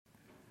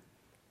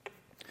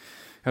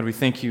God, we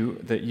thank you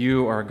that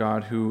you are a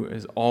God who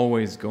is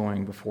always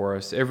going before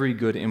us. Every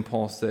good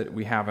impulse that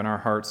we have in our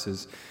hearts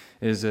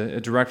is a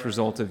direct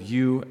result of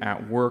you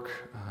at work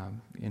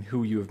in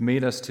who you have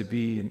made us to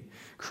be and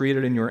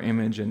created in your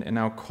image and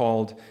now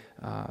called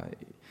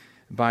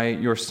by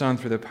your Son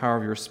through the power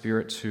of your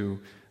Spirit to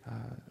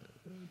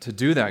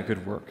do that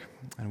good work.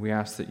 And we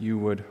ask that you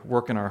would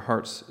work in our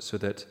hearts so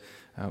that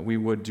we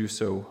would do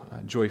so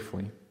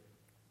joyfully.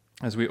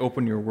 As we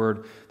open your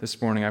word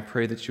this morning, I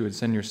pray that you would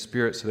send your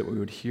Spirit so that we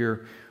would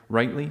hear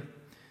rightly and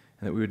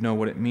that we would know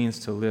what it means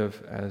to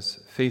live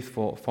as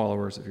faithful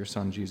followers of your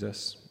Son,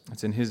 Jesus.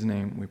 It's in his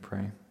name we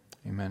pray.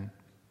 Amen.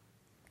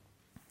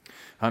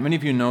 Many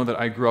of you know that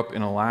I grew up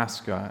in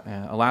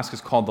Alaska. Alaska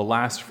is called the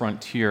last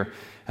frontier.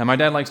 And my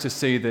dad likes to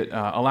say that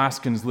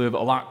Alaskans live a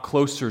lot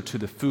closer to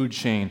the food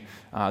chain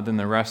than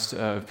the rest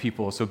of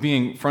people. So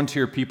being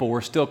frontier people,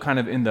 we're still kind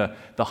of in the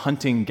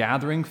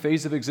hunting-gathering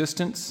phase of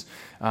existence.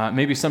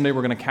 Maybe someday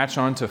we're going to catch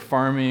on to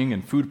farming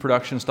and food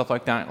production, stuff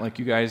like that, like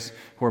you guys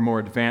who are more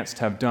advanced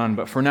have done.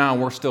 But for now,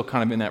 we're still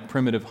kind of in that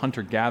primitive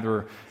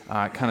hunter-gatherer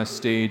kind of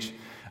stage.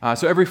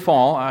 So every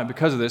fall,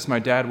 because of this, my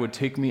dad would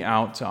take me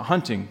out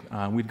hunting.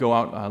 We'd go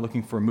out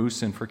looking for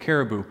moose and for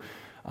caribou.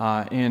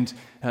 And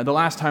the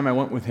last time I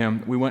went with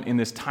him, we went in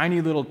this tiny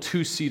little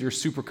two-seater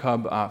Super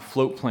Cub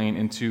float plane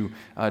into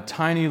a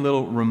tiny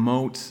little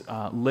remote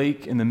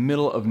lake in the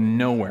middle of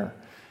nowhere.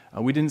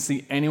 We didn't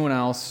see anyone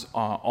else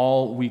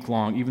all week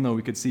long, even though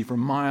we could see for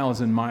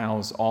miles and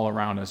miles all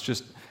around us,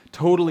 just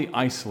totally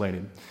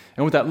isolated.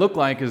 And what that looked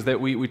like is that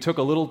we took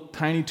a little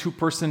tiny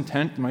two-person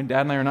tent. My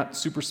dad and I are not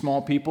super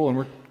small people, and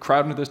we're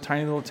crowded into this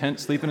tiny little tent,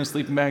 sleeping in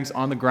sleeping bags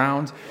on the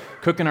ground,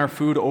 cooking our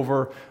food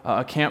over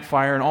a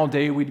campfire, and all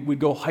day we'd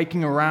go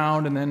hiking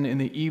around, and then in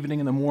the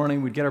evening, in the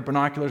morning, we'd get our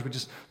binoculars, we'd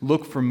just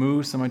look for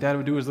moose, and my dad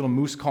would do his little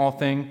moose call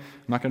thing. I'm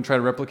not going to try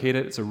to replicate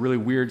it. It's a really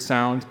weird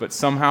sound, but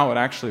somehow it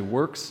actually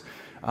works.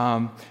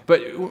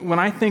 But when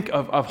I think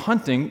of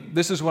hunting,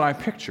 this is what I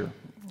picture.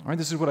 All right,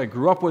 this is what I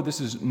grew up with.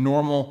 This is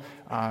normal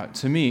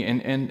to me,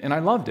 and I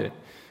loved it.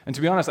 And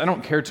to be honest, I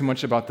don't care too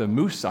much about the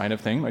moose side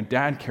of things. My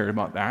dad cared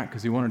about that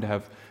because he wanted to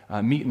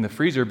have meat in the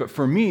freezer. But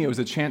for me, it was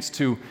a chance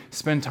to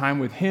spend time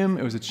with him.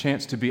 It was a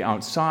chance to be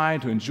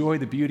outside, to enjoy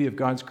the beauty of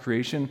God's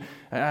creation.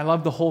 And I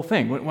love the whole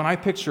thing. When I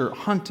picture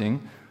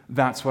hunting,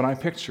 that's what I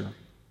picture.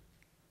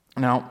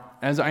 Now,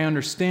 as I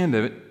understand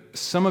it,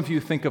 some of you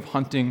think of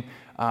hunting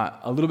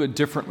a little bit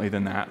differently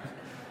than that.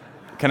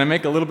 Can I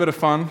make a little bit of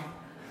fun?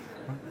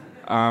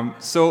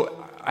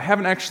 So I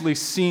haven't actually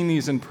seen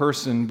these in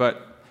person,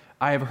 but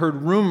I have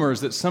heard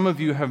rumors that some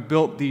of you have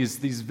built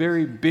these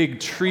very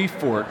big tree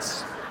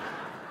forts,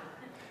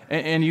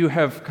 and you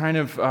have kind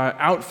of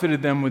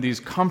outfitted them with these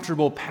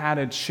comfortable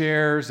padded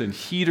chairs and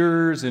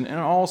heaters and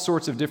all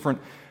sorts of different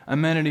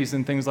amenities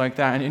and things like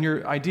that. And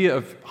your idea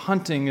of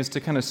hunting is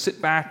to kind of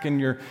sit back in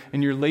your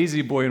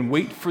lazy boy and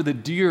wait for the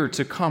deer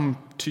to come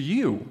to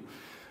you.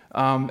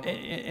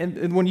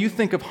 And when you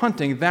think of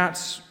hunting,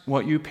 that's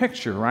what you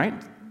picture, right?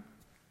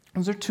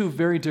 Those are two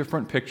very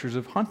different pictures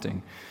of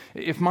hunting.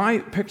 If my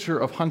picture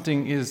of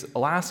hunting is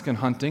Alaskan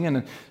hunting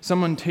and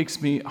someone takes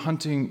me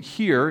hunting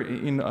here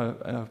in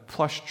a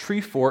plush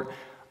tree fort,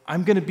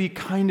 I'm going to be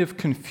kind of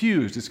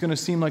confused. It's going to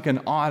seem like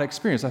an odd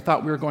experience. I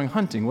thought we were going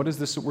hunting. What is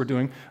this that we're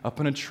doing up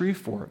in a tree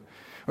fort?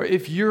 Or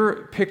if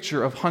your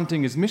picture of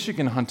hunting is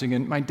Michigan hunting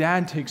and my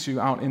dad takes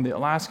you out in the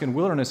Alaskan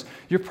wilderness,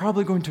 you're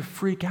probably going to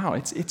freak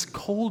out. It's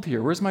cold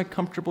here. Where's my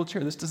comfortable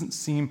chair? This doesn't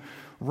seem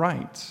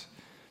right.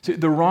 See,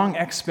 the wrong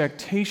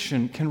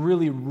expectation can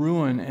really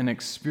ruin an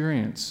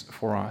experience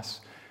for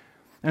us.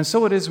 And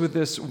so it is with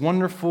this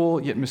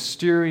wonderful yet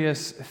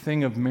mysterious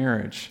thing of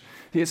marriage.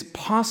 It's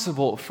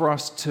possible for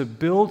us to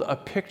build a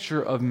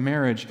picture of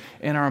marriage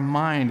in our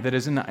mind that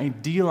is an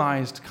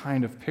idealized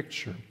kind of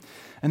picture.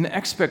 And the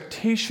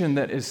expectation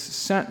that is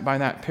sent by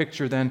that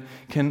picture then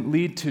can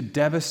lead to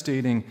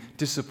devastating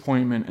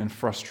disappointment and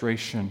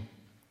frustration.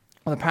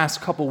 In the past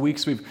couple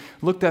weeks, we've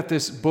looked at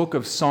this book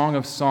of Song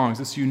of Songs,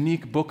 this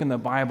unique book in the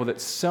Bible that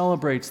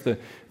celebrates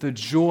the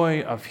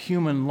joy of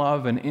human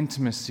love and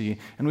intimacy.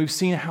 And we've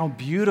seen how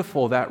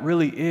beautiful that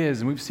really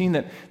is. And we've seen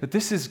that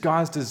this is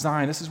God's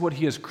design. This is what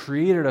He has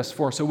created us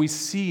for. So we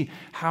see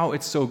how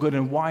it's so good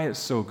and why it's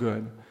so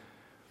good.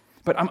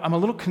 But I'm a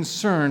little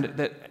concerned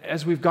that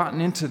as we've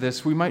gotten into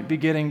this, we might be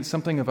getting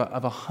something of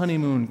a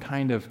honeymoon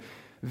kind of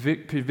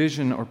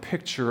vision or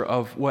picture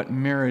of what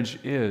marriage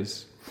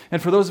is.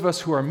 And for those of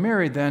us who are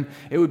married, then,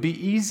 it would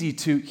be easy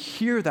to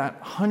hear that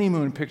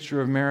honeymoon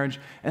picture of marriage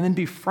and then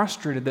be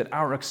frustrated that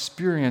our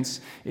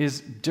experience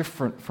is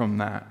different from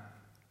that.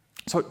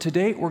 So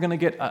today, we're going to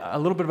get a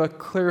little bit of a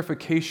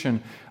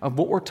clarification of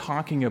what we're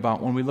talking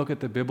about when we look at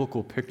the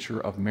biblical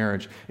picture of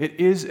marriage. It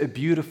is a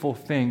beautiful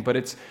thing, but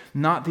it's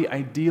not the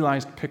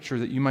idealized picture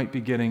that you might be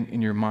getting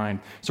in your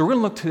mind. So we're going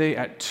to look today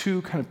at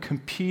two kind of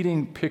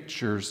competing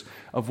pictures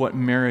of what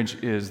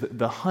marriage is,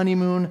 the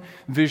honeymoon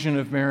vision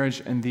of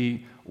marriage and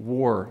the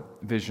war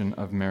vision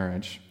of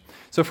marriage.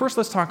 So first,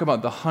 let's talk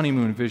about the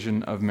honeymoon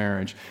vision of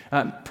marriage.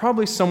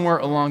 Probably somewhere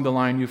along the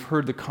line, you've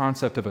heard the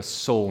concept of a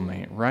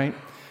soulmate, right?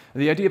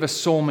 The idea of a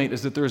soulmate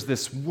is that there's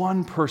this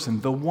one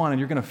person, the one, and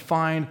you're going to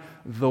find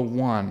the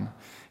one.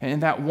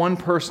 And that one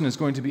person is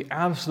going to be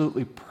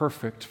absolutely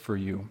perfect for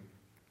you.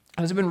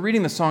 As I've been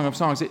reading the Song of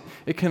Songs,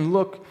 it can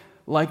look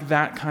like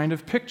that kind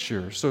of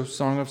picture. So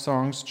Song of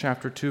Songs,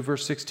 chapter 2,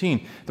 verse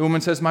 16. The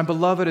woman says, "My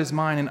beloved is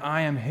mine, and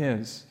I am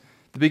his."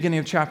 The beginning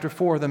of chapter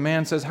 4, the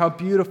man says, "How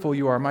beautiful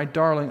you are, my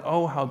darling,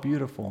 oh, how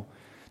beautiful."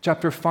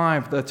 Chapter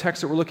 5, the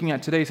text that we're looking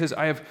at today says,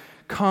 "I have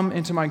come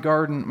into my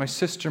garden, my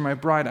sister, my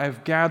bride. I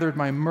have gathered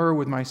my myrrh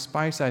with my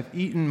spice. I have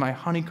eaten my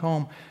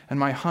honeycomb and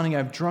my honey. I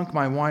have drunk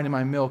my wine and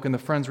my milk." And the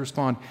friends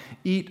respond,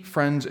 "Eat,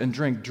 friends, and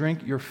drink.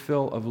 Drink your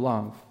fill of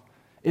love."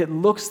 It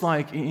looks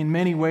like, in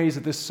many ways,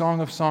 that this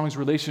Song of Songs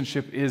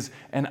relationship is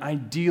an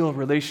ideal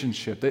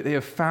relationship. They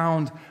have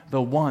found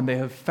the one. They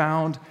have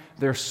found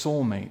their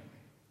soulmate.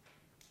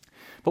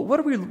 But what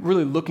are we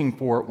really looking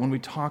for when we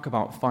talk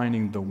about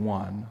finding the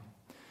one?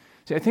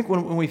 See, I think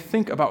when we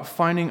think about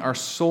finding our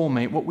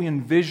soulmate, what we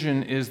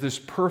envision is this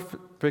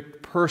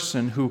perfect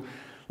person who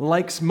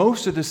likes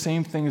most of the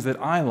same things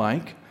that I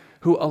like,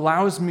 who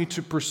allows me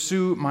to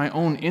pursue my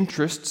own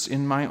interests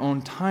in my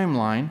own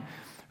timeline,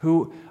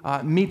 who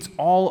meets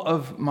all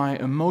of my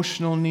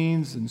emotional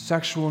needs and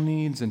sexual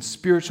needs and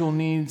spiritual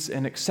needs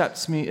and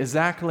accepts me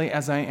exactly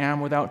as I am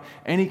without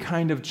any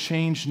kind of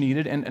change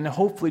needed and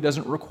hopefully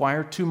doesn't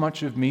require too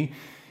much of me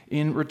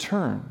in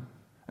return.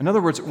 In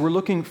other words, we're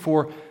looking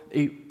for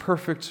a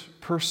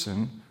perfect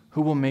person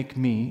who will make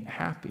me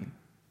happy.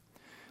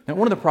 Now,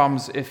 one of the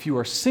problems if you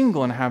are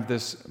single and have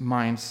this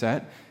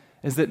mindset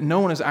is that no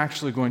one is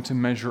actually going to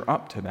measure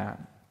up to that.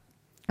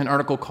 An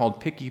article called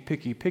Picky,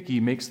 Picky, Picky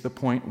makes the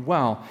point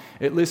well.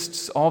 It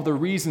lists all the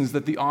reasons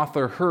that the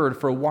author heard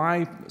for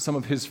why some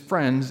of his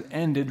friends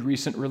ended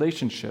recent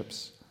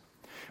relationships.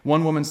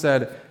 One woman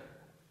said,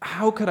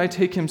 "How could I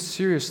take him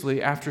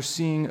seriously after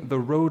seeing The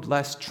Road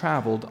Less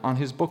Traveled on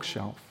his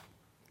bookshelf?"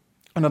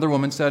 Another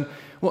woman said,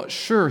 "Well,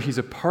 sure, he's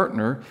a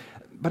partner,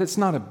 but it's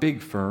not a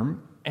big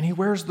firm, and he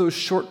wears those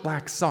short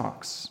black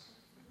socks."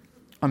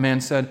 A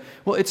man said,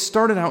 "Well, it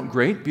started out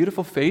great,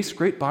 beautiful face,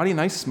 great body,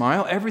 nice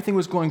smile. Everything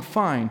was going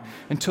fine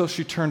until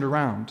she turned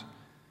around."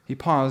 He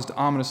paused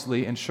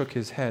ominously and shook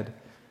his head.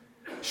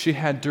 "She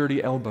had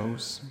dirty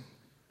elbows."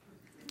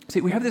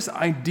 See, we have this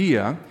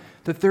idea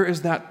that there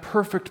is that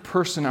perfect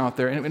person out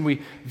there, and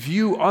we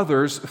view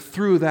others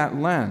through that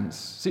lens.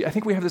 See, I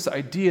think we have this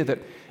idea that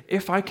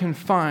if I can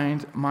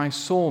find my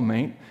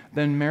soulmate,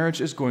 then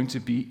marriage is going to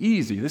be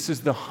easy. This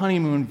is the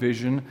honeymoon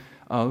vision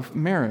of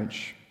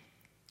marriage.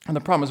 And the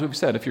problem, as we've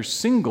said, if you're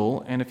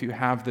single and if you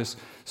have this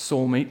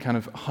soulmate kind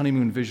of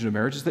honeymoon vision of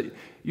marriage, is that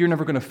you're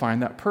never going to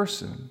find that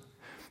person.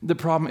 The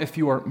problem, if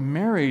you are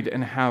married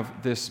and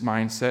have this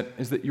mindset,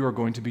 is that you are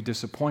going to be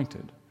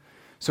disappointed.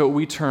 So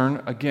we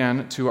turn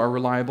again to our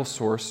reliable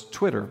source,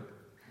 Twitter.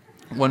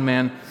 One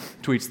man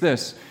tweets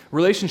this: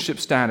 "Relationship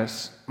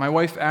status. My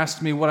wife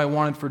asked me what I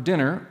wanted for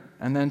dinner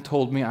and then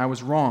told me I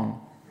was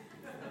wrong."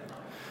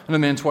 Another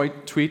man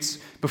tweets,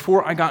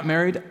 "Before I got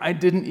married, I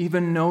didn't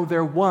even know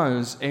there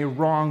was a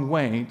wrong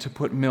way to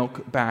put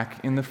milk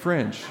back in the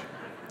fridge."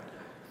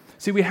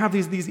 See, we have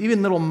these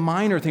even little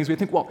minor things. We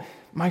think, well,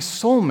 my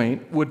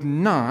soulmate would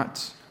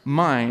not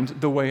mind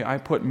the way I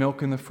put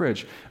milk in the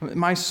fridge.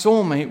 My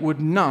soulmate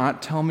would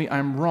not tell me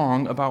I'm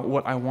wrong about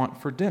what I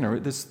want for dinner.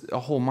 This is a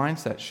whole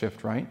mindset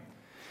shift, right?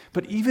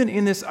 But even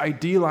in this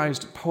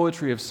idealized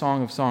poetry of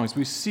Song of Songs,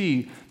 we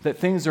see that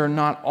things are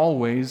not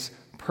always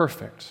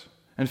perfect.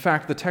 In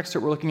fact, the text that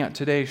we're looking at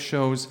today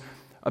shows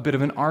a bit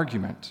of an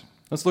argument.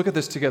 Let's look at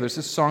this together. This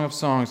is Song of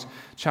Songs,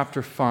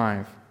 chapter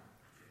 5,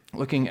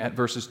 looking at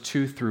verses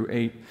 2 through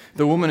 8.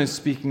 The woman is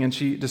speaking, and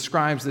she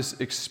describes this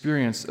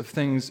experience of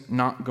things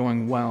not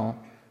going well.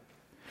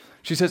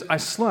 She says, "I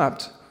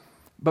slept,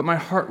 but my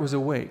heart was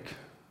awake.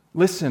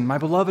 Listen, my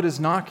beloved is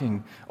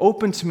knocking.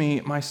 Open to me,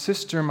 my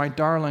sister, my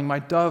darling, my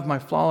dove, my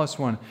flawless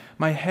one.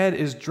 My head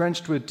is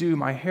drenched with dew,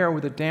 my hair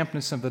with the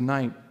dampness of the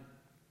night."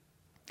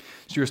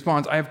 She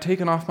responds, "I have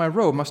taken off my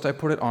robe. Must I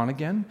put it on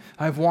again?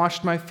 I have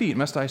washed my feet.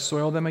 Must I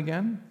soil them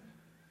again?"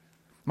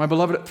 My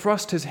beloved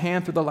thrust his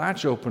hand through the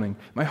latch opening.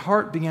 My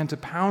heart began to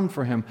pound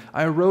for him.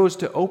 I arose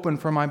to open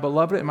for my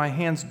beloved, and my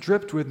hands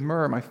dripped with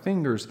myrrh, my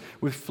fingers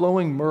with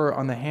flowing myrrh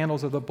on the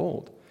handles of the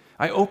bolt.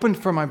 I opened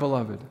for my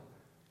beloved,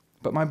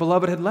 but my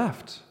beloved had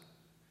left.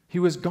 He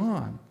was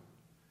gone.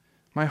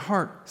 My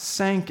heart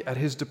sank at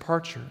his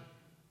departure.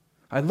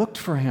 I looked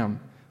for him,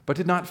 but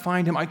did not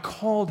find him. I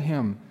called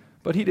him,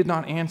 but he did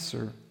not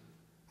answer.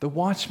 The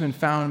watchmen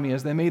found me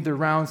as they made their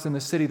rounds in the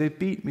city. They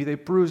beat me, they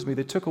bruised me,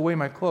 they took away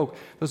my cloak,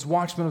 those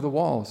watchmen of the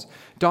walls.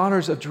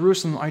 Daughters of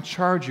Jerusalem, I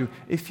charge you,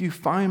 if you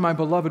find my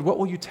beloved, what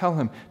will you tell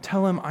him?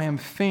 Tell him I am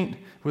faint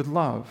with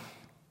love.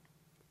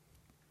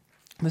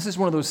 This is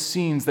one of those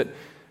scenes that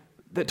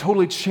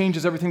totally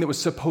changes everything that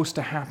was supposed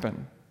to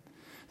happen.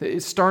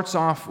 It starts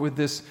off with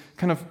this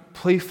kind of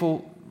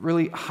playful,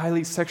 really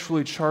highly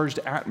sexually charged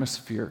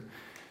atmosphere.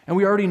 And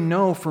we already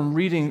know from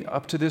reading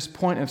up to this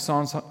point of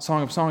Song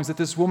of Songs that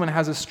this woman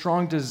has a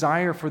strong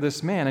desire for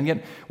this man. And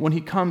yet, when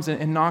he comes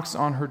and knocks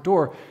on her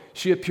door,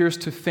 she appears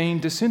to feign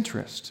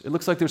disinterest. It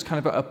looks like there's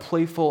kind of a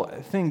playful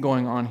thing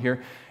going on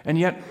here. And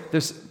yet,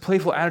 this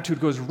playful attitude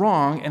goes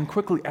wrong and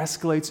quickly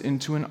escalates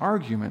into an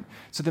argument.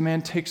 So the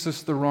man takes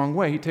this the wrong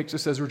way. He takes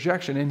this as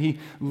rejection, and he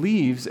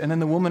leaves, and then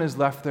the woman is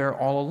left there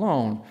all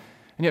alone.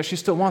 And yet she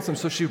still wants him,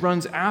 so she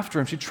runs after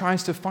him. She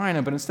tries to find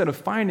him, but instead of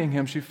finding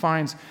him, she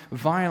finds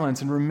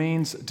violence and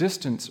remains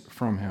distant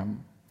from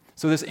him.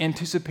 So this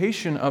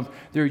anticipation of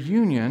their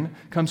union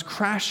comes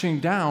crashing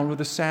down with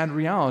the sad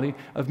reality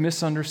of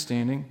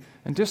misunderstanding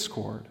and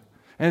discord.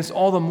 And it's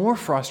all the more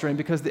frustrating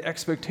because the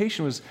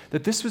expectation was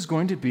that this was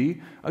going to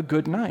be a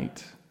good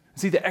night.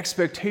 See, the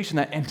expectation,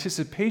 that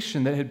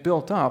anticipation that had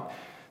built up,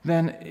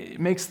 then it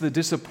makes the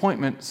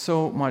disappointment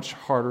so much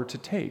harder to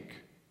take.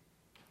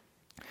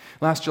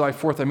 Last July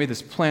 4th, I made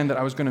this plan that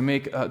I was going to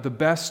make the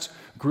best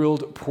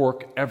grilled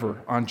pork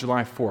ever on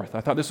July 4th.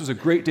 I thought this was a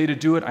great day to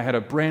do it. I had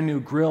a brand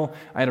new grill.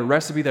 I had a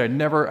recipe that I'd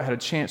never had a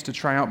chance to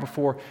try out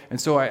before. And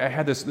so I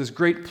had this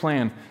great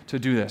plan to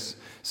do this.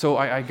 So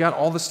I got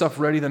all the stuff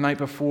ready the night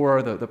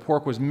before. The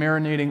pork was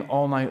marinating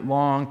all night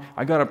long.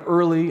 I got up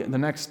early the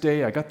next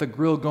day. I got the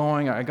grill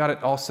going. I got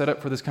it all set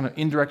up for this kind of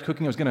indirect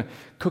cooking. I was going to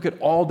cook it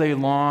all day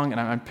long. And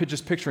I'm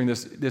just picturing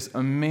this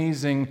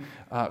amazing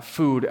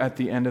food at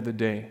the end of the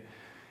day.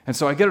 And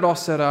so I get it all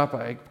set up,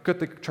 I get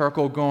the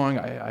charcoal going,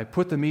 I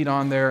put the meat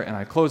on there, and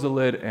I close the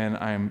lid, and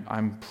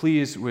I'm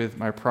pleased with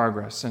my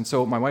progress. And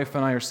so my wife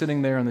and I are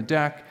sitting there on the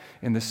deck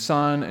in the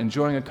sun,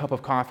 enjoying a cup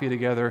of coffee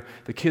together.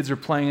 The kids are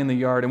playing in the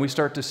yard, and we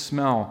start to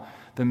smell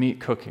the meat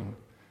cooking.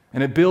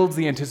 And it builds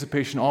the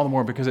anticipation all the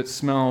more because it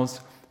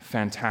smells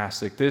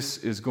fantastic. This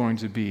is going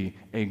to be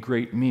a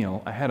great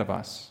meal ahead of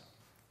us.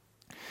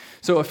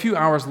 So a few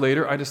hours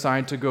later, I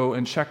decide to go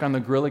and check on the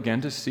grill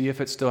again to see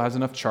if it still has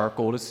enough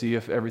charcoal, to see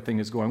if everything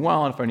is going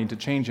well and if I need to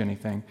change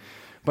anything.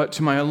 But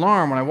to my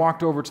alarm, when I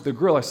walked over to the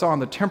grill, I saw on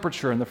the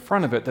temperature in the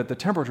front of it that the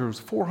temperature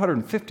was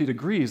 450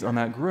 degrees on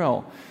that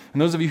grill.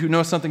 And those of you who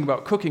know something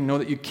about cooking know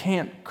that you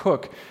can't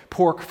cook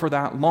pork for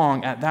that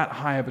long at that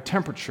high of a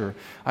temperature.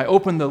 I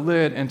opened the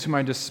lid, and to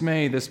my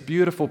dismay, this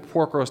beautiful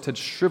pork roast had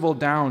shriveled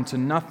down to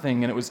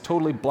nothing, and it was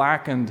totally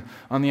blackened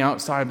on the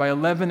outside. By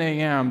 11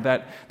 a.m.,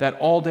 that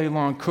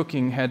all-day-long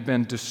cooking had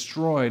been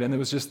destroyed, and there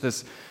was just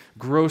this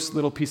gross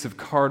little piece of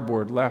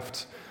cardboard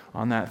left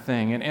on that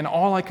thing. And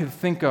all I could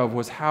think of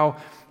was how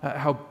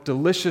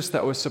delicious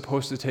that was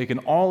supposed to take,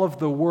 and all of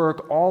the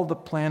work, all the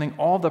planning,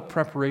 all the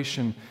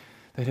preparation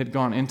that had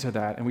gone into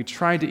that. And we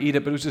tried to eat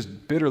it, but it was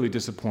just bitterly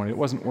disappointed. It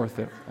wasn't worth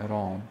it at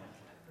all.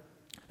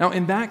 Now,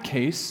 in that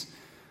case,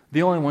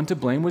 the only one to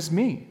blame was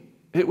me.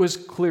 It was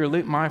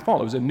clearly my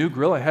fault. It was a new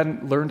grill. I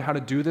hadn't learned how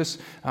to do this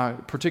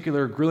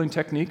particular grilling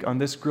technique on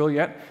this grill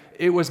yet.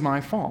 It was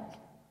my fault.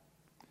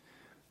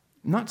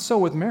 Not so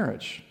with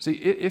marriage. See,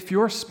 if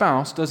your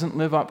spouse doesn't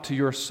live up to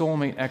your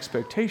soulmate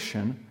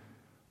expectation,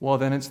 well,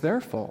 then it's their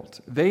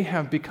fault. They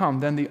have become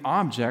then the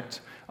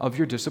object of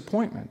your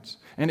disappointment.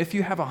 And if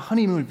you have a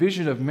honeymoon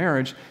vision of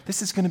marriage,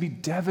 this is going to be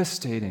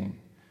devastating.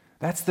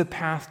 That's the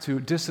path to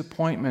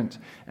disappointment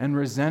and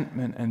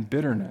resentment and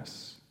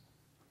bitterness.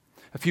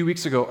 A few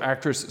weeks ago,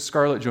 actress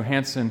Scarlett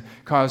Johansson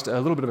caused a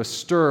little bit of a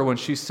stir when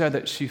she said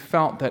that she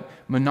felt that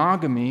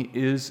monogamy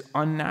is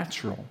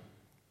unnatural.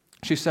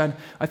 She said,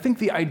 "I think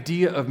the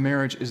idea of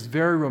marriage is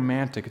very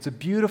romantic. It's a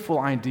beautiful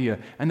idea,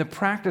 and the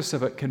practice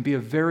of it can be a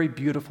very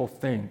beautiful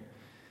thing."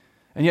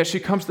 And yet she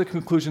comes to the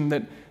conclusion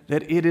that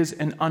it is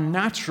an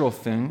unnatural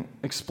thing,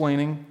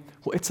 explaining,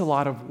 well, it's a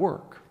lot of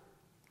work.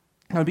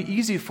 Now, it'd be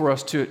easy for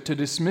us to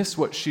dismiss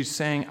what she's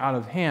saying out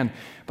of hand,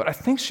 but I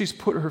think she's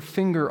put her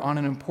finger on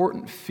an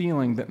important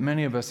feeling that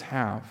many of us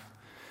have.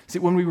 See,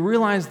 when we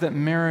realize that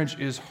marriage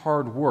is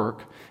hard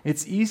work,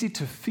 it's easy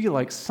to feel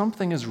like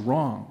something is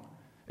wrong.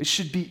 It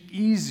should be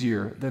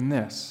easier than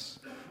this.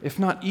 If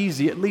not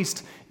easy, at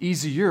least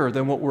easier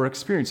than what we're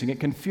experiencing. It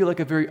can feel like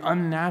a very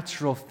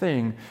unnatural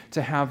thing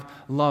to have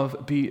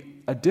love be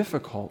a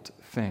difficult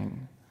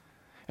thing.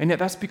 And yet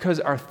that's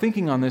because our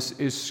thinking on this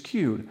is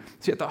skewed.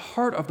 See, at the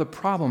heart of the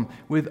problem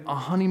with a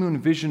honeymoon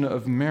vision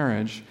of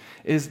marriage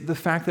is the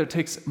fact that it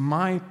takes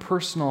my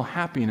personal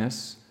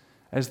happiness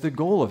as the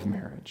goal of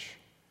marriage.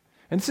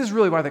 And this is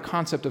really why the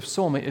concept of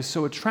soulmate is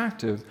so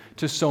attractive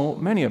to so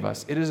many of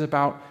us. It is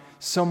about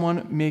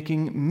someone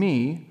making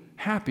me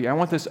happy. I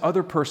want this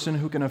other person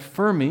who can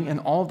affirm me in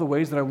all the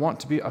ways that I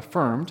want to be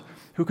affirmed,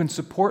 who can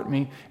support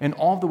me in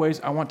all the ways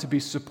I want to be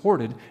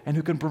supported, and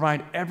who can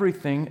provide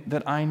everything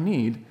that I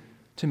need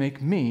to make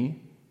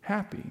me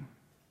happy.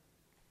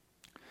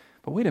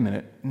 But wait a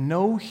minute,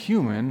 no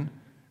human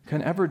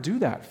can ever do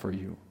that for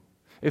you.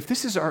 If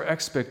this is our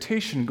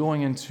expectation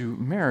going into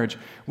marriage,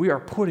 we are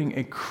putting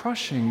a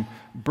crushing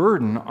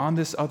burden on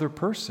this other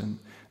person.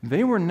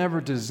 They were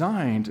never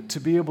designed to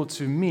be able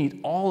to meet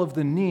all of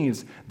the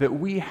needs that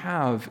we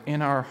have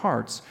in our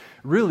hearts.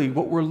 Really,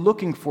 what we're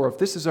looking for, if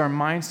this is our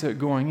mindset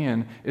going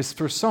in, is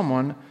for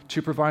someone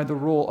to provide the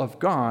role of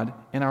God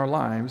in our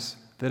lives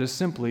that is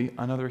simply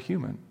another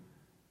human.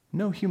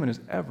 No human is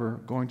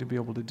ever going to be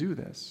able to do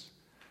this.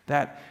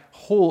 That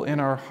hole in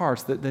our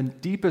hearts, that the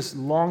deepest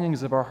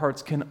longings of our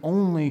hearts can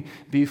only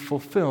be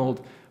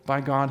fulfilled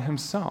by God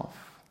himself.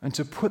 And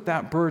to put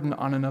that burden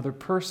on another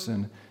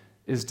person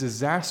is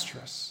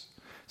disastrous.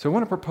 So I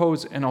want to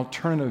propose an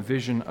alternative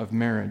vision of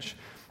marriage,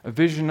 a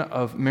vision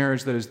of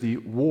marriage that is the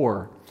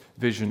war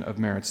vision of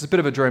marriage. It's a bit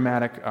of a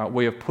dramatic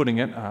way of putting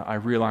it, I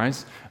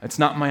realize. It's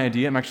not my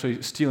idea. I'm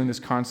actually stealing this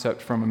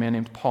concept from a man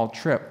named Paul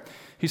Tripp.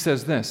 He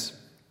says this: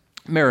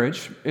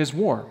 marriage is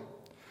war.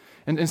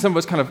 And some of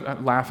us kind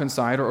of laugh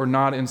inside or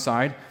nod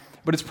inside,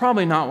 but it's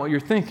probably not what you're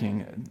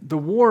thinking. The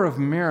war of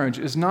marriage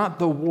is not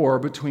the war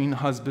between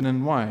husband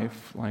and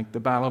wife, like the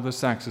battle of the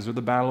sexes or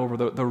the battle over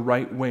the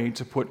right way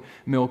to put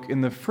milk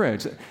in the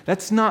fridge.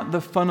 That's not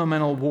the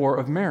fundamental war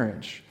of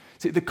marriage.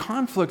 See, the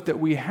conflict that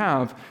we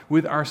have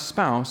with our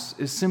spouse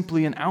is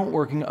simply an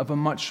outworking of a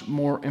much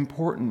more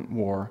important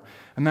war,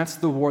 and that's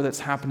the war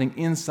that's happening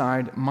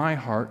inside my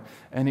heart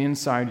and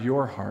inside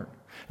your heart.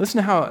 Listen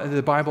to how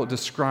the Bible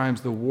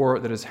describes the war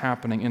that is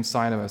happening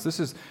inside of us. This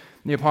is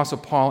the Apostle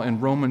Paul in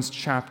Romans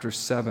chapter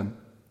 7.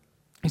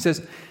 He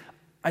says,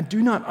 I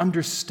do not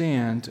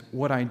understand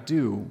what I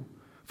do,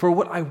 for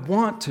what I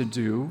want to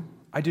do,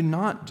 I do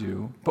not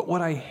do, but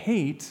what I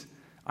hate,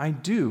 I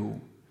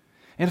do.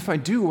 And if I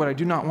do what I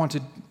do not want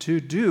to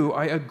do,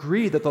 I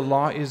agree that the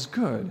law is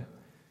good.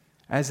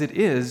 As it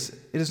is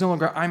no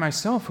longer I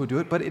myself who do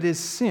it, but it is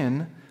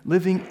sin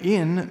living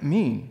in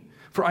me.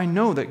 For I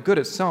know that good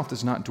itself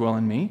does not dwell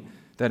in me,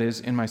 that is,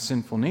 in my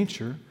sinful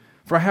nature.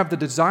 For I have the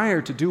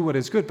desire to do what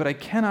is good, but I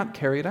cannot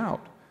carry it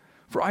out.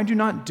 For I do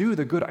not do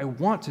the good I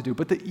want to do,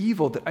 but the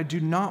evil that I do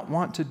not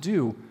want to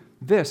do,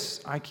 this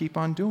I keep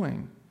on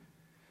doing.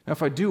 Now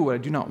if I do what I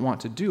do not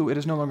want to do, it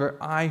is no longer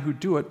I who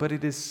do it, but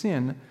it is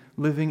sin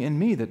living in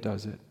me that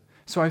does it.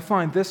 So I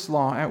find this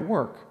law at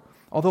work.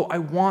 Although I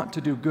want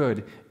to do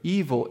good,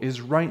 evil is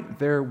right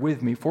there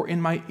with me, for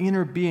in my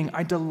inner being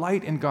I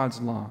delight in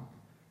God's law.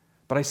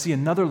 But I see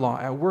another law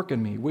at work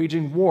in me,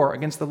 waging war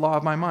against the law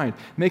of my mind,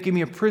 making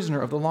me a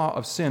prisoner of the law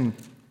of sin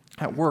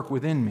at work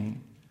within me.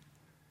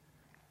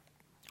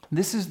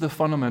 This is the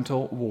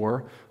fundamental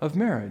war of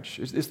marriage.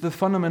 It's the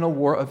fundamental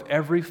war of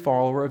every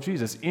follower of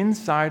Jesus.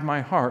 Inside my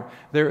heart,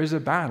 there is a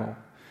battle.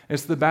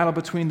 It's the battle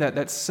between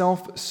that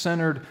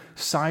self-centered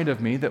side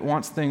of me that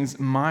wants things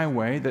my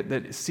way,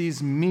 that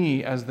sees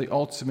me as the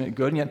ultimate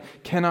good, and yet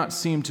cannot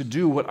seem to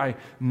do what I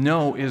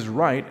know is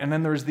right. And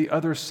then there's the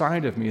other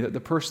side of me, that the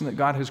person that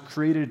God has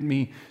created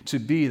me to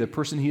be, the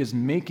person he is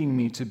making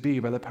me to be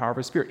by the power of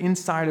his Spirit.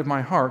 Inside of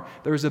my heart,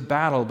 there is a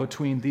battle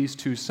between these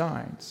two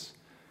sides.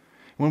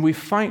 When we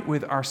fight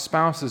with our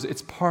spouses,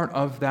 it's part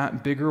of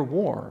that bigger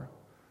war.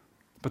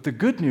 But the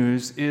good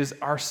news is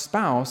our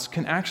spouse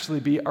can actually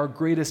be our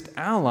greatest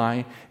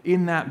ally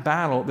in that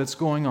battle that's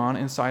going on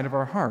inside of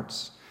our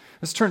hearts.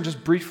 Let's turn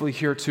just briefly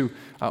here to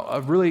a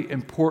really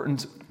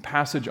important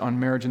passage on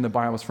marriage in the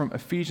Bible. It's from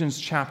Ephesians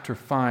chapter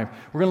 5.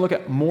 We're going to look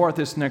at more at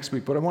this next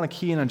week, but I want to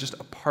key in on just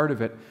a part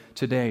of it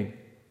today.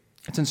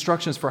 It's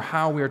instructions for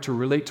how we are to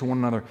relate to one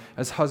another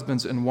as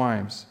husbands and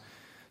wives.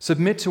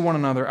 Submit to one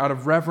another out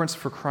of reverence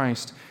for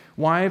Christ.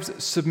 Wives,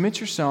 submit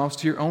yourselves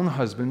to your own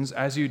husbands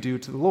as you do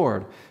to the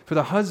Lord. For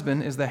the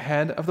husband is the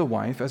head of the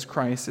wife, as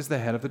Christ is the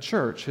head of the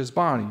church, his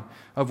body,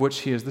 of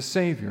which he is the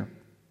Savior.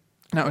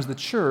 Now, as the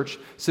church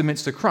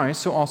submits to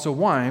Christ, so also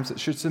wives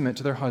should submit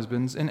to their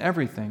husbands in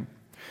everything.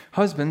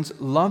 Husbands,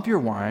 love your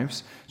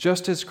wives,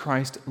 just as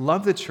Christ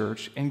loved the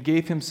church and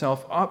gave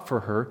himself up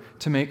for her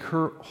to make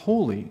her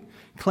holy,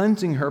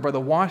 cleansing her by the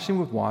washing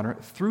with water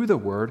through the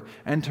word,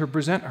 and to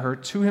present her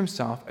to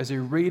himself as a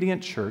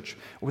radiant church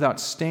without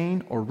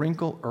stain or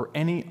wrinkle or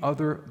any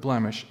other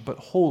blemish, but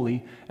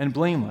holy and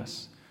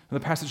blameless. Now,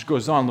 the passage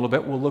goes on a little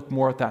bit. We'll look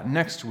more at that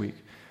next week.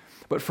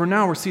 But for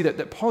now, we see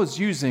that Paul is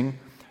using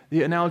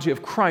the analogy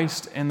of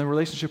Christ and the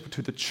relationship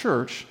to the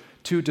church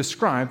to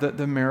describe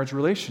the marriage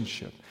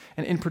relationship.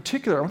 And in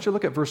particular, I want you to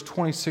look at verse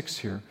 26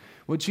 here.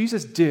 What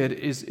Jesus did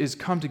is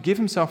come to give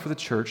himself for the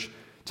church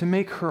to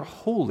make her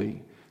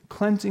holy,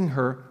 cleansing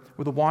her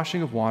with the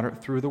washing of water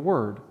through the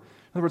word. In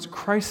other words,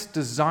 Christ's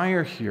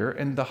desire here,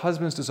 and the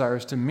husband's desire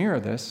is to mirror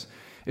this,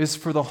 is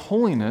for the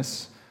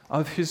holiness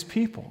of his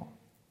people.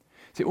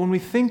 See, when we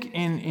think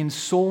in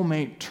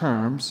soulmate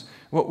terms,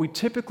 what we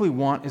typically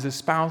want is a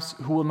spouse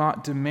who will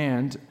not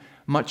demand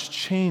much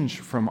change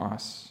from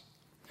us.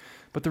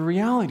 But the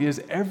reality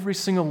is every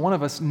single one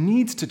of us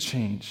needs to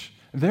change.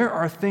 There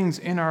are things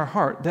in our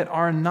heart that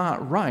are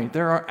not right.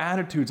 There are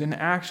attitudes and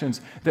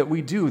actions that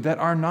we do that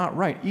are not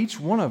right. Each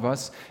one of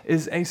us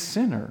is a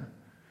sinner.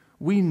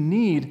 We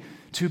need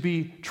to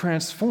be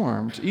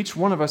transformed. Each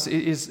one of us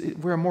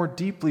we're more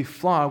deeply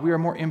flawed. We are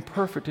more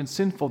imperfect and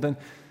sinful than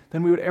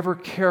we would ever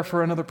care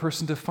for another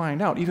person to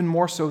find out, even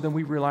more so than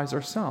we realize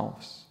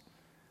ourselves.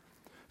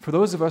 For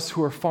those of us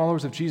who are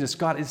followers of Jesus,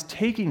 God is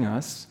taking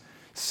us,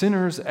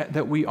 sinners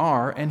that we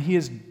are, and he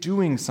is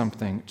doing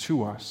something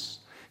to us.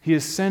 He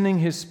is sending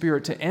his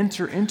Spirit to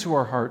enter into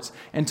our hearts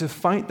and to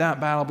fight that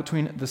battle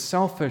between the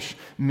selfish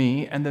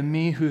me and the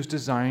me who's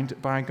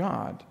designed by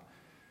God.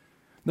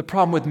 The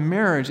problem with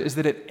marriage is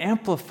that it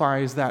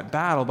amplifies that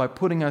battle by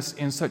putting us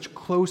in such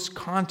close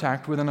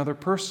contact with another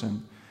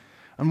person.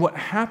 And what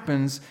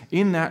happens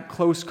in that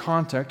close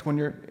contact when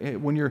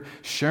you're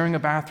sharing a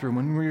bathroom,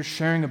 when you're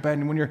sharing a bed,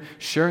 and when you're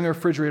sharing a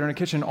refrigerator and a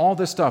kitchen, all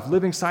this stuff,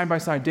 living side by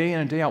side, day in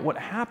and day out, what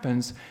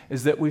happens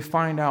is that we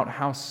find out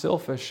how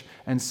selfish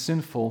and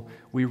sinful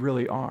we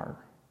really are.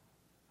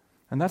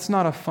 And that's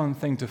not a fun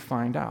thing to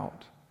find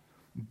out.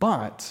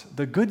 But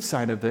the good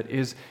side of it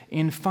is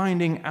in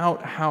finding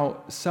out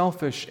how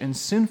selfish and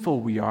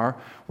sinful we are,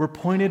 we're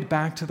pointed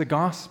back to the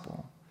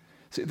gospel.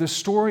 See, the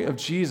story of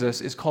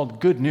Jesus is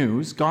called good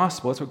news,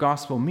 gospel, that's what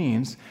gospel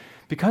means,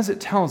 because it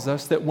tells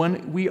us that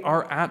when we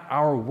are at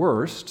our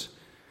worst,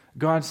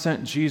 God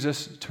sent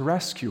Jesus to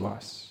rescue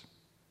us.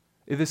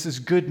 This is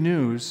good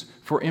news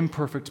for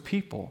imperfect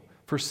people,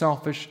 for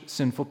selfish,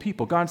 sinful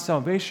people. God's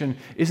salvation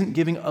isn't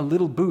giving a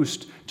little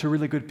boost to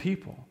really good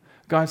people.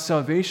 God's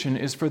salvation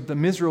is for the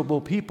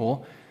miserable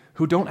people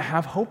who don't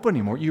have hope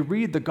anymore. You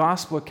read the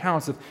gospel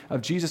accounts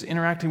of Jesus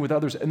interacting with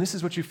others, and this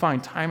is what you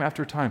find time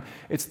after time.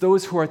 It's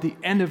those who are at the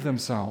end of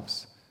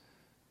themselves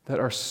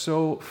that are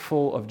so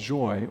full of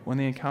joy when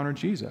they encounter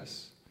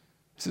Jesus.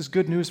 This is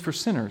good news for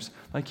sinners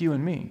like you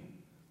and me.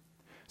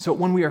 So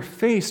when we are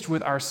faced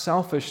with our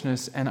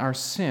selfishness and our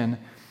sin,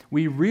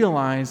 we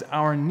realize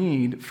our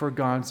need for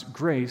God's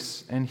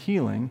grace and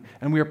healing,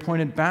 and we are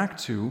pointed back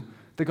to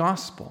the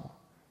gospel.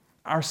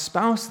 Our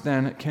spouse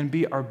then can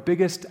be our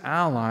biggest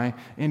ally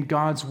in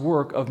God's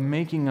work of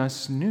making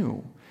us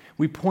new.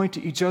 We point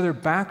to each other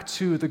back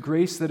to the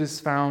grace that is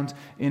found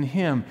in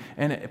Him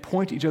and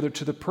point each other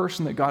to the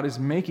person that God is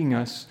making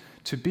us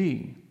to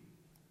be.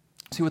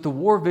 See, what the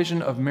war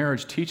vision of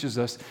marriage teaches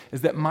us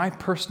is that my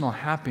personal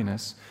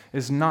happiness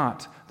is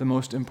not the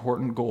most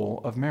important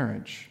goal of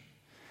marriage.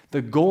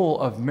 The goal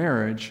of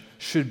marriage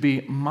should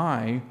be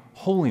my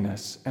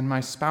holiness and my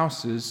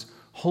spouse's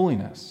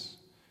holiness.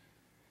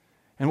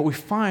 And what we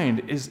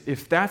find is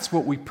if that's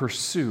what we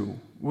pursue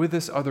with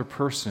this other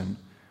person,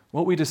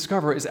 what we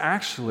discover is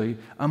actually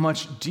a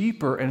much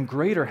deeper and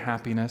greater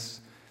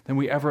happiness than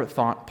we ever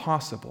thought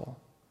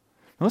possible.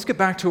 Now let's get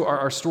back to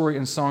our story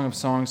in Song of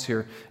Songs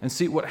here and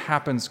see what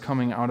happens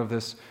coming out of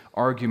this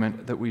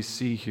argument that we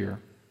see here.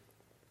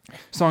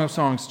 Song of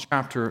Songs,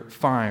 chapter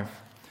 5,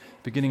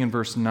 beginning in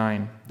verse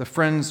 9. The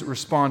friends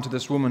respond to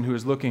this woman who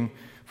is looking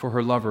for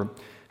her lover.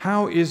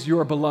 How is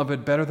your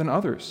beloved better than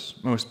others,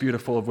 most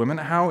beautiful of women?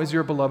 How is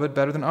your beloved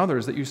better than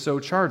others that you so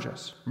charge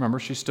us? Remember,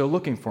 she's still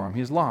looking for him.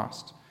 He's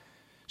lost.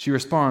 She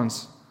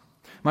responds,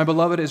 my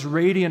beloved is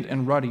radiant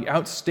and ruddy,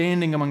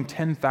 outstanding among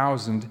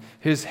 10,000.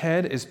 His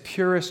head is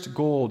purest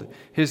gold.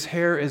 His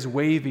hair is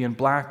wavy and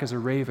black as a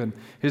raven.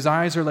 His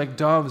eyes are like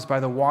doves by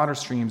the water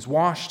streams,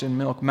 washed in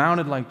milk,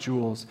 mounted like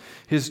jewels.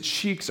 His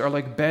cheeks are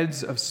like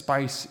beds of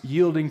spice,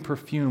 yielding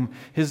perfume.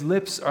 His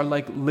lips are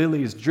like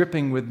lilies,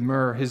 dripping with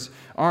myrrh. His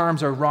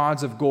arms are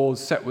rods of gold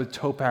set with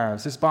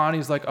topaz. His body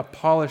is like a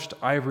polished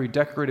ivory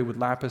decorated with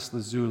lapis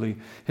lazuli.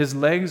 His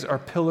legs are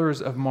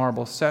pillars of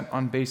marble set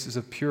on bases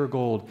of pure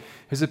gold.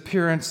 His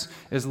appearance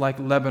is like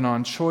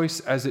Lebanon,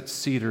 choice as its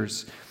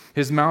cedars.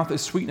 His mouth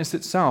is sweetness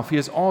itself. He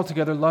is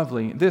altogether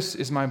lovely. This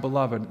is my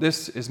beloved.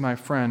 This is my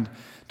friend,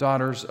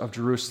 daughters of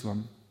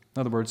Jerusalem. In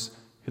other words,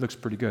 he looks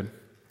pretty good.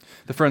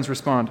 The friends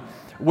respond,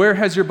 where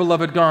has your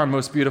beloved gone,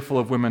 most beautiful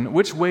of women?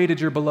 Which way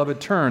did your beloved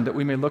turn, that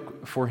we may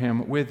look for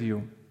him with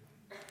you?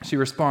 She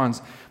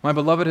responds, my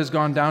beloved has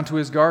gone down to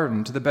his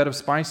garden, to the bed of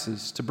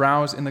spices, to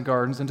browse in the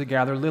gardens and to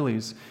gather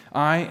lilies.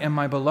 I am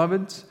my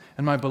beloved's,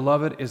 and my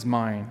beloved is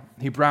mine.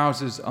 He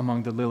browses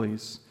among the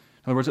lilies.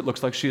 In other words, it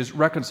looks like she is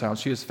reconciled.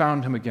 She has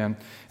found him again.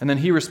 And then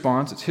he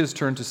responds, it's his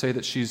turn to say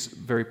that she's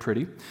very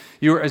pretty.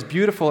 You are as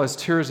beautiful as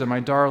Tirzah,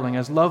 my darling,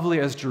 as lovely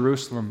as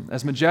Jerusalem,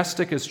 as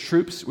majestic as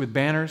troops with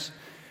banners.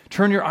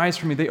 Turn your eyes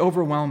from me, they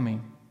overwhelm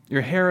me.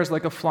 Your hair is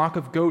like a flock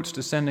of goats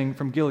descending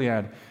from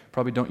Gilead.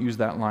 Probably don't use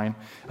that line.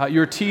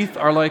 Your teeth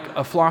are like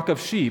a flock of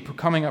sheep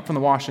coming up from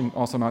the washing.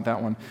 Also not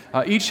that one.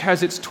 Each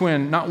has its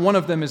twin. Not one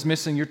of them is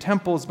missing. Your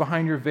temples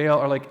behind your veil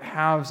are like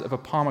halves of a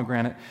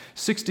pomegranate.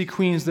 60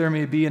 queens there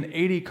may be, and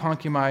 80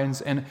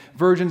 concubines, and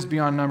virgins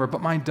beyond number.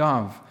 But my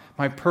dove,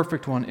 my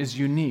perfect one, is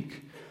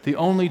unique. The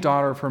only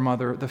daughter of her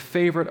mother, the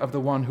favorite of the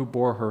one who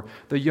bore her.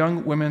 The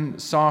young women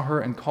saw her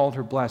and called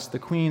her blessed. The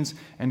queens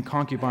and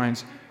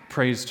concubines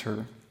praised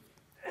her.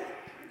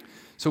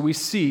 So we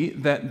see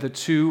that the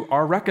two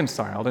are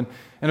reconciled. And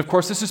of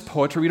course, this is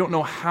poetry. We don't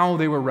know how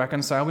they were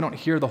reconciled. We don't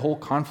hear the whole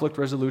conflict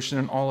resolution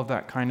and all of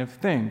that kind of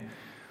thing.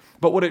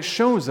 But what it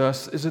shows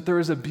us is that there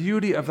is a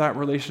beauty of that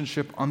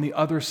relationship on the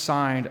other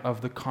side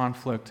of the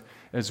conflict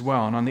as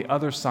well, and on the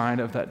other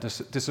side of that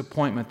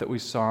disappointment that we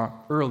saw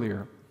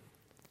earlier.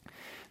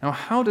 Now,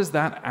 how does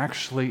that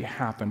actually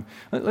happen?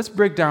 Let's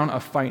break down a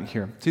fight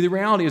here. See, the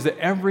reality is that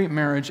every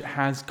marriage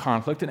has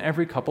conflict and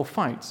every couple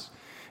fights.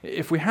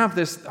 If we have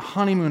this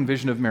honeymoon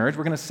vision of marriage,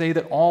 we're going to say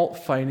that all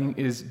fighting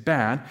is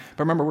bad.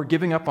 But remember, we're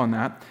giving up on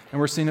that, and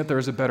we're seeing that there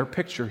is a better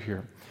picture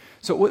here.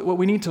 So what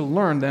we need to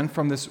learn then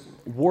from this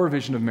war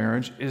vision of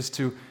marriage is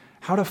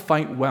how to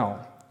fight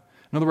well.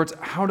 In other words,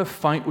 how to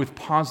fight with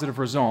positive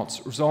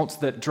results, results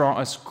that draw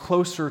us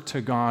closer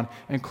to God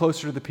and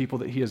closer to the people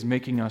that He is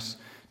making us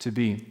to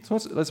be. So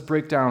let's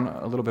break down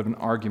a little bit of an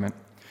argument.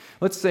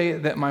 Let's say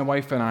that my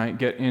wife and I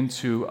get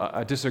into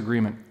a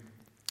disagreement.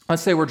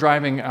 Let's say we're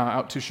driving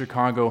out to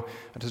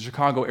the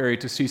Chicago area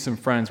to see some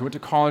friends. We went to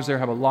college there,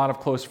 have a lot of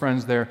close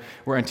friends there.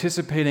 We're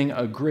anticipating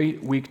a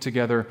great week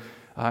together.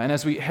 And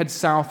as we head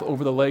south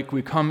over the lake,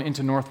 we come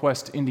into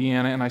northwest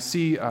Indiana, and I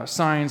see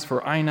signs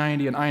for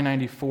I-90 and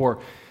I-94.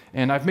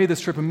 And I've made this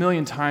trip a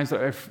million times,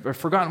 but I've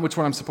forgotten which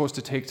one I'm supposed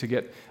to take to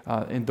get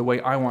in the way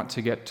I want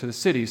to get to the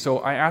city. So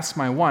I asked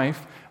my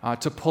wife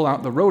to pull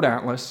out the road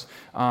atlas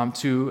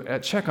to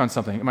check on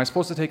something. Am I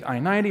supposed to take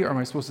I-90 or am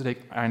I supposed to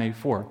take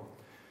I-94?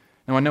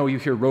 Now, I know you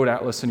hear road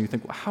atlas and you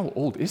think, well, how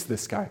old is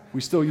this guy?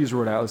 We still use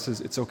road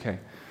atlases. It's okay.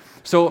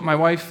 So my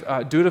wife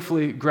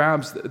dutifully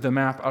grabs the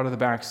map out of the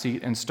back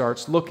seat and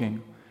starts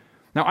looking.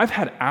 Now, I've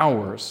had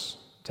hours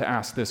to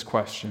ask this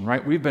question,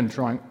 right? We've been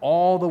drawing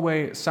all the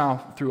way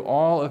south through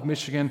all of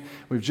Michigan.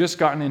 We've just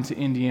gotten into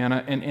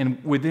Indiana,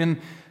 and within,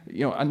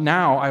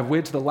 now I've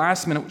waited to the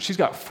last minute. She's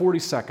got 40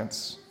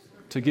 seconds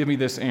to give me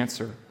this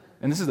answer.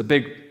 And this is a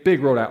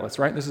big road atlas,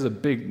 right? This is a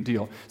big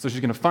deal. So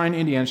she's going to find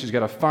Indiana. She's got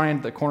to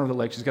find the corner of the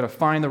lake. She's got to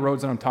find the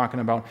roads that I'm talking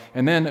about,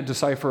 and then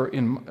decipher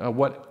in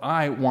what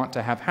I want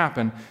to have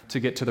happen to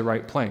get to the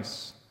right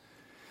place.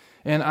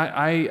 And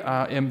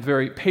I am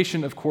very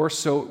patient, of course,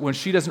 so when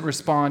she doesn't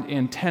respond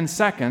in 10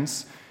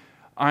 seconds,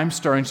 I'm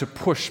starting to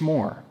push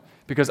more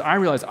because I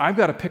realize I've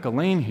got to pick a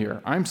lane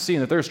here. I'm seeing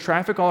that there's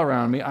traffic all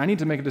around me. I need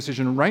to make a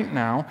decision right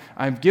now.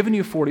 I've given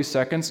you 40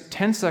 seconds.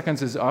 10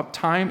 seconds is up.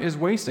 Time is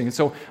wasting. And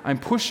so I'm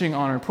pushing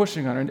on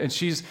her, and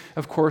she's,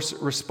 of course,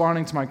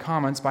 responding to my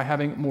comments by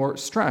having more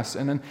stress.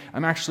 And then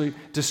I'm actually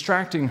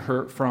distracting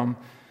her from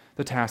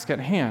the task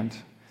at hand.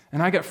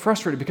 And I get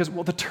frustrated because,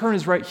 well, the turn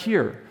is right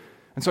here.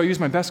 And so I use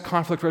my best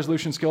conflict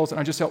resolution skills, and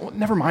I just say, well,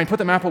 never mind, put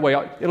the map away.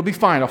 It'll be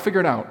fine. I'll figure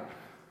it out.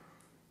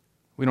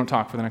 We don't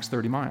talk for the next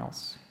 30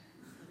 miles.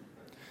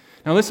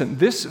 Now listen,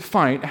 this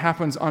fight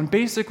happens on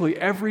basically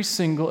every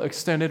single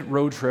extended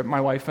road trip my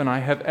wife and I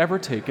have ever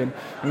taken,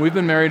 and we've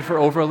been married for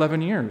over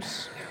 11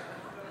 years.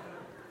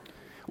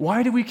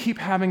 Why do we keep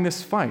having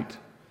this fight?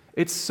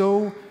 It's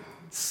so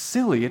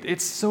silly.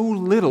 It's so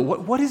little.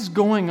 What is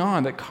going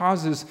on that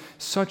causes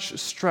such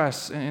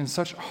stress and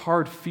such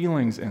hard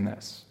feelings in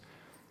this?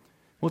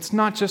 Well, it's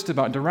not just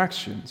about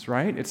directions,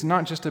 right? It's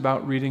not just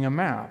about reading a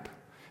map.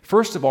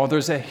 First of all,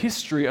 there's a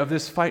history of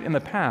this fight in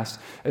the past.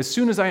 As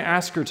soon as I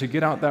ask her to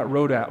get out that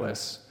road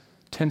atlas,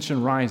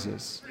 tension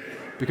rises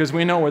because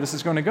we know where this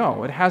is going to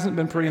go. It hasn't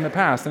been pretty in the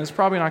past, and it's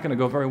probably not going to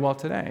go very well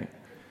today.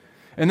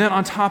 And then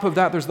on top of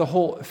that, there's the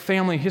whole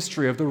family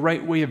history of the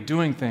right way of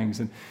doing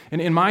things. And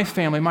in my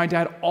family, my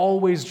dad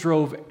always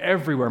drove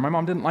everywhere. My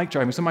mom didn't like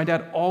driving, so my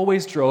dad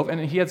always drove, and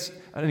he had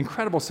an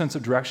incredible sense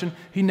of direction.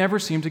 He never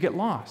seemed to get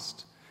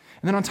lost.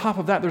 And then on top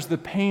of that, there's the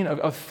pain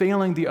of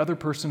failing the other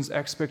person's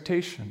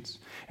expectations.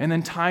 And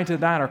then tied to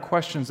that are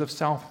questions of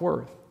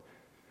self-worth.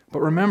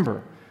 But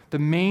remember, the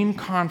main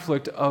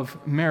conflict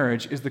of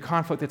marriage is the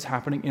conflict that's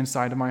happening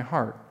inside of my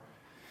heart.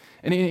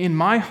 And in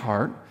my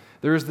heart,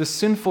 there is this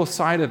sinful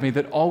side of me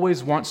that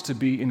always wants to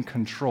be in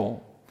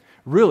control.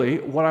 Really,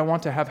 what I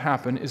want to have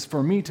happen is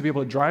for me to be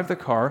able to drive the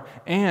car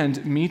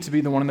and me to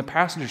be the one in the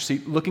passenger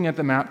seat looking at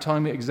the map,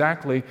 telling me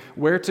exactly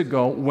where to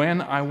go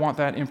when I want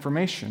that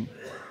information.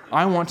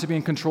 I want to be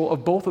in control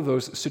of both of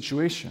those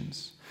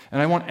situations.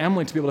 And I want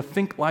Emily to be able to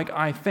think like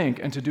I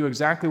think and to do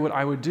exactly what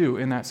I would do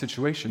in that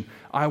situation.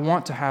 I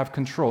want to have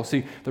control.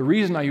 See, the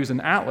reason I use an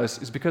atlas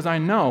is because I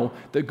know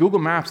that Google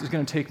Maps is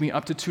going to take me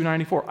up to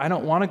 294. I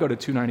don't want to go to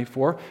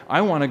 294.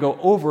 I want to go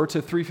over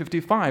to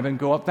 355 and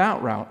go up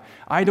that route.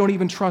 I don't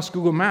even trust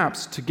Google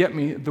Maps to get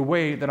me the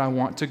way that I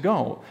want to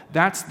go.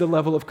 That's the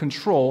level of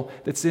control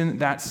that's in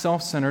that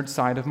self-centered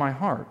side of my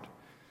heart.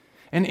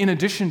 And in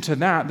addition to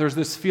that, there's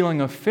this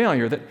feeling of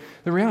failure that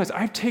the reality is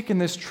I've taken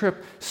this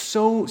trip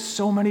so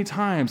many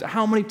times.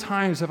 How many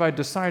times have I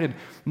decided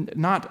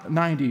not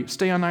 90,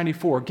 stay on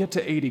 94, get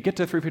to 80, get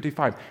to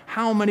 355?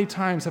 How many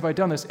times have I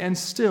done this? And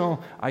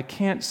still, I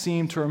can't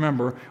seem to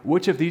remember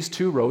which of these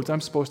two roads I'm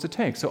supposed to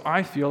take. So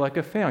I feel like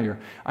a failure.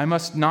 I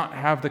must not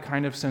have the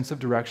kind of sense of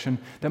direction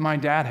that my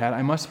dad had.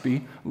 I must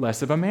be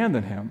less of a man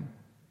than him.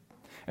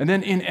 And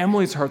then in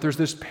Emily's heart, there's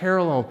this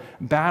parallel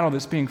battle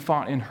that's being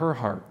fought in her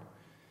heart.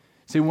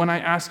 See, when I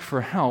ask for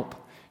help,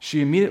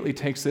 she immediately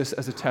takes this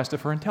as a test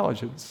of her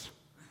intelligence.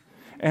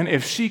 And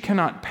if she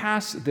cannot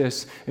pass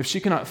this, if she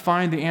cannot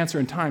find the answer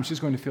in time, she's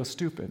going to feel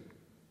stupid.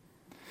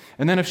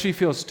 And then if she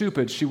feels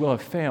stupid, she will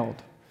have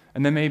failed.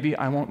 And then maybe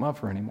I won't love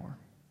her anymore.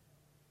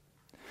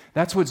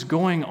 That's what's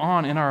going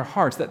on in our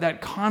hearts.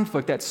 That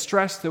conflict, that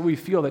stress that we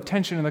feel, that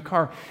tension in the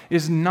car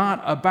is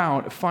not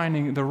about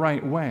finding the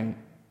right way.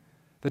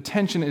 The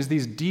tension is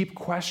these deep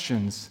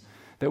questions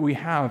that we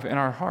have in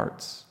our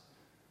hearts.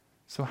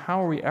 So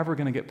how are we ever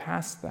going to get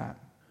past that?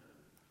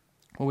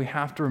 Well, we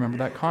have to remember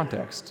that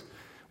context.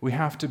 We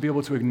have to be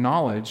able to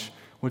acknowledge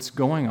what's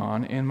going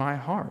on in my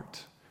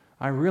heart.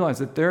 I realize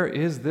that there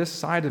is this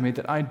side of me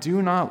that I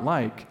do not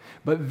like,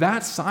 but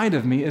that side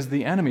of me is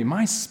the enemy.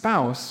 My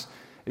spouse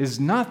is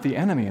not the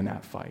enemy in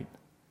that fight.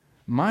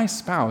 My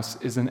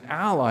spouse is an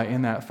ally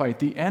in that fight.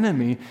 The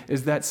enemy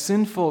is that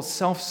sinful,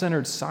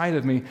 self-centered side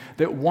of me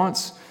that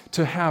wants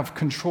to have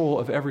control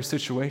of every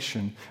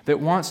situation, that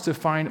wants to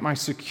find my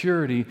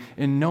security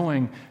in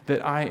knowing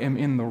that I am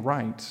in the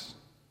right.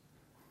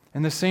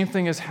 And the same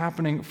thing is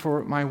happening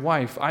for my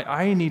wife.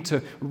 I need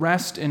to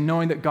rest in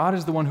knowing that God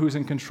is the one who is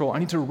in control. I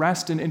need to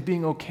rest in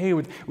being okay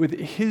with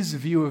his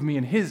view of me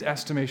and his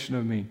estimation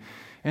of me.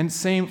 And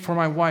same for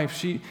my wife.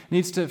 She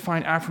needs to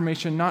find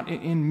affirmation not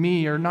in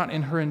me or not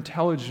in her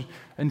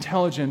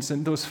intelligence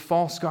and those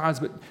false gods,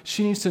 but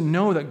she needs to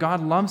know that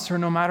God loves her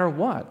no matter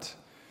what.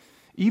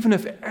 Even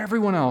if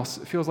everyone else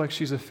feels like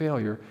she's a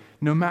failure,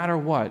 no matter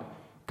what,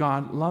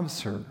 God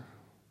loves her.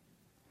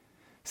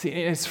 See,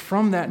 it's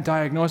from that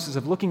diagnosis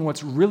of looking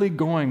what's really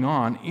going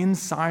on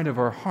inside of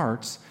our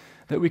hearts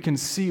that we can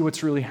see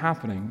what's really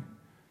happening.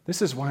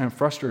 This is why I'm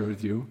frustrated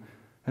with you.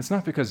 It's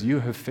not because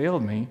you have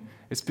failed me.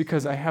 It's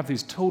because I have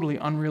these totally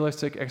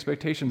unrealistic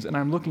expectations, and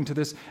I'm looking to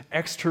this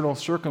external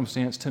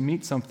circumstance to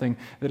meet something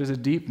that is a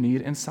deep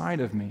need inside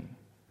of me.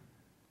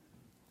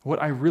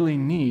 What I really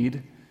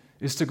need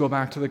is to go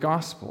back to the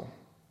gospel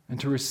and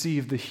to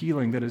receive the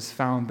healing that is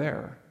found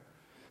there.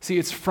 See,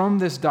 it's from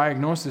this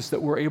diagnosis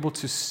that we're able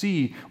to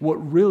see what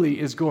really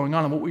is going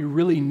on and what we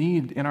really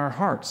need in our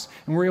hearts.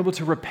 And we're able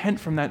to repent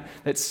from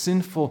that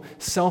sinful,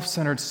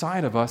 self-centered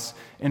side of us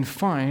and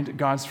find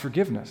God's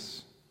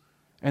forgiveness.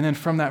 And then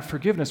from that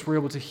forgiveness, we're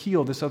able to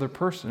heal this other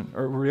person,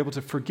 or we're able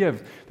to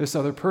forgive this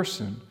other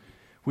person.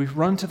 We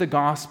run to the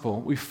gospel.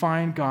 We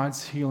find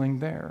God's healing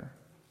there.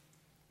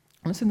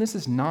 Listen, this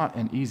is not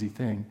an easy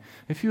thing.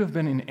 If you have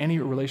been in any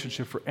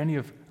relationship for any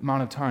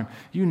amount of time,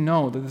 you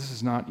know that this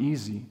is not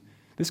easy.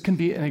 This can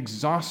be an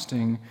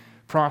exhausting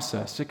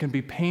process. It can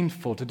be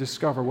painful to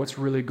discover what's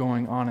really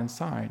going on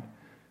inside.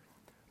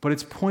 But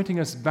it's pointing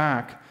us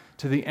back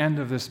to the end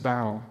of this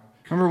battle.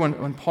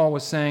 Remember when Paul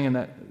was saying in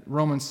that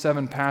Romans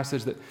 7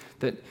 passage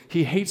that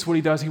he hates what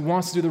he does, he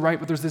wants to do the right,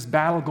 but there's this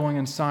battle going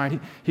inside.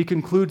 He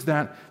concludes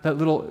that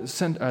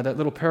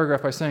little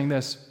paragraph by saying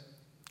this: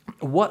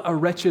 "What a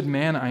wretched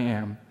man I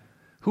am!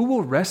 Who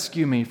will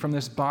rescue me from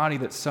this body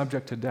that's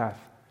subject to death?"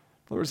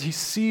 In other words, he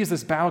sees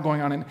this battle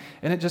going on,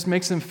 and it just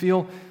makes him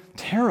feel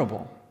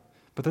terrible.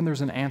 But then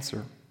there's an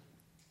answer.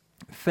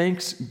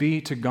 "Thanks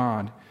be to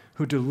God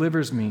who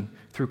delivers me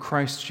through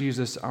Christ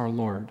Jesus our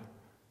Lord."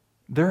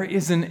 There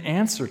is an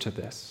answer to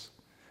this.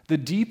 The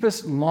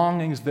deepest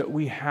longings that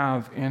we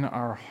have in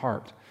our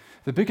heart,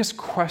 the biggest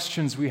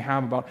questions we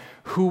have about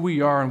who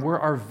we are and where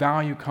our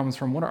value comes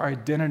from, what our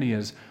identity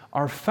is,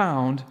 are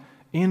found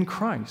in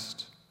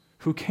Christ,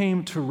 who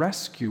came to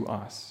rescue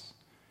us.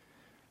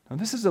 Now,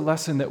 this is a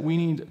lesson that we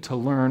need to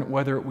learn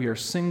whether we are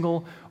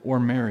single or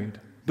married.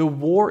 The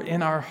war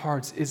in our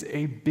hearts is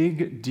a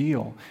big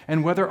deal.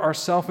 And whether our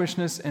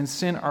selfishness and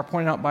sin are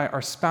pointed out by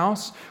our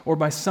spouse or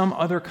by some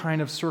other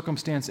kind of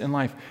circumstance in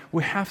life,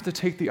 we have to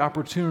take the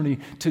opportunity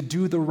to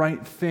do the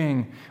right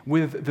thing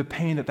with the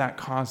pain that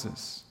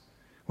causes.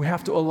 We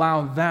have to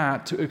allow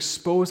that to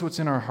expose what's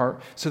in our heart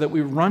so that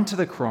we run to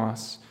the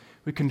cross,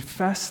 we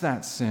confess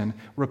that sin,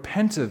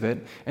 repent of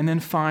it, and then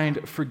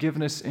find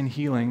forgiveness and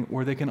healing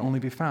where they can only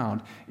be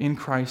found in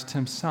Christ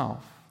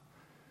himself.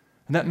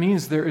 And that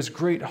means there is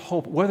great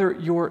hope. Whether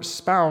your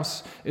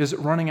spouse is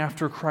running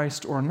after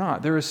Christ or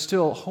not, there is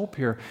still hope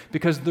here,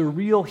 because the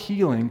real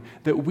healing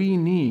that we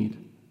need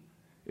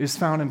is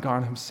found in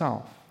God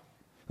himself.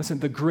 Listen,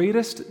 the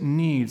greatest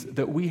needs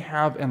that we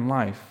have in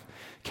life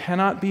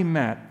cannot be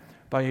met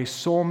by a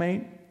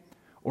soulmate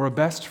or a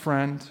best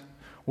friend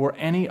or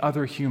any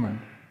other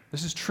human.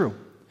 This is true.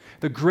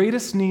 The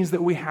greatest needs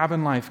that we have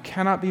in life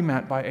cannot be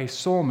met by a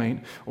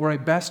soulmate or a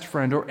best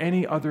friend or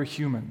any other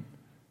human.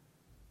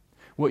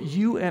 What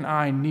you and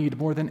I need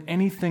more than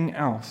anything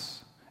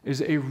else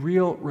is a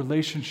real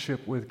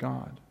relationship with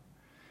God.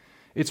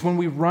 It's when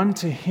we run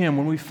to him,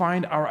 when we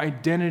find our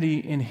identity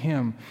in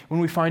him,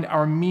 when we find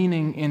our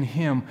meaning in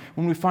him,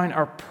 when we find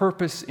our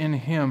purpose in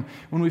him,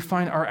 when we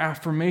find our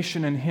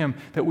affirmation in him,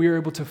 that we are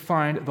able to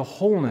find the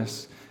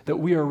wholeness that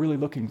we are really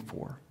looking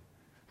for,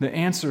 the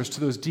answers to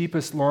those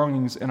deepest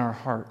longings in our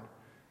heart.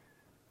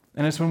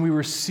 And it's when we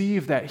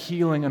receive that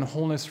healing and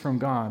wholeness from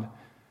God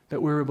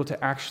that we're able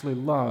to actually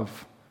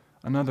love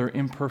another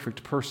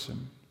imperfect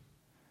person.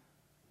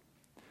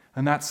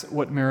 And that's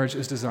what marriage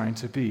is designed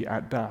to be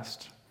at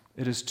best.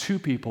 It is two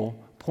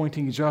people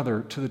pointing each other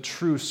to the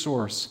true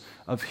source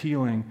of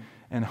healing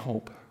and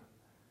hope.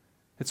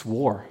 It's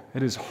war.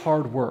 It is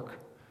hard work,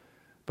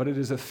 but it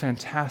is a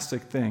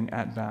fantastic thing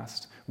at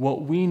best.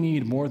 What we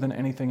need more than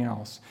anything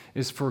else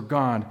is for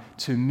God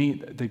to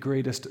meet the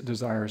greatest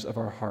desires of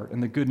our heart.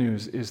 And the good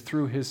news is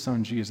through his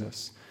son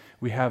Jesus,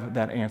 we have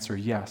that answer.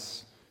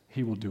 Yes,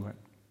 he will do it.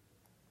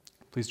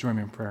 Please join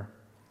me in prayer.